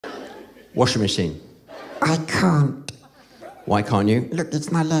Washing machine. I can't. Why can't you? Look,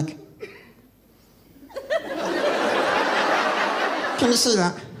 it's my leg. Can you see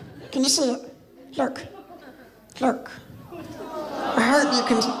that? Can you see it? Look. Look. I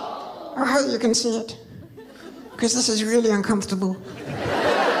hope you can see it. Because this is really uncomfortable.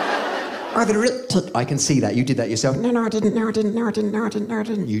 Either ripped it. I can see that. You did that yourself. No, I didn't. No, I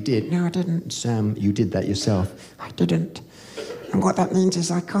didn't. You did. No, I didn't. Sam, you did that yourself. I didn't. And what that means is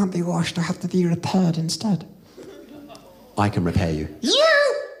I can't be washed. I have to be repaired instead. I can repair you.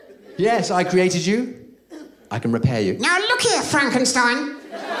 You? Yes, I created you. I can repair you. Now look here, Frankenstein.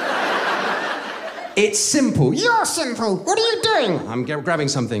 It's simple. You're simple. What are you doing? I'm grabbing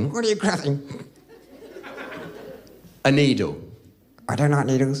something. What are you grabbing? A needle. I don't like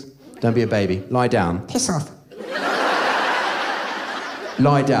needles. Don't be a baby. Lie down. Piss off.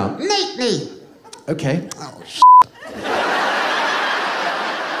 Lie down. Make me. Okay. Oh,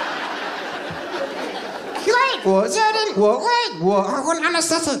 Wait, What? Zerdin. What? Wait. What? I want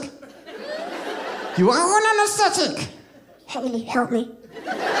anaesthetic. You I what? want anaesthetic. Haley, help me.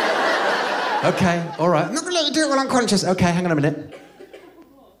 Okay, all right. I'm not going to let you do it while I'm conscious. Okay, hang on a minute.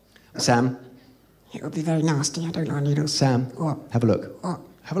 Sam. It would be very nasty. I don't like needles. Sam. What? Have a look. What?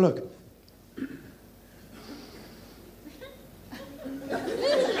 Have a look.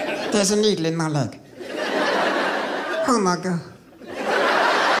 There's a needle in my leg. Oh, my God.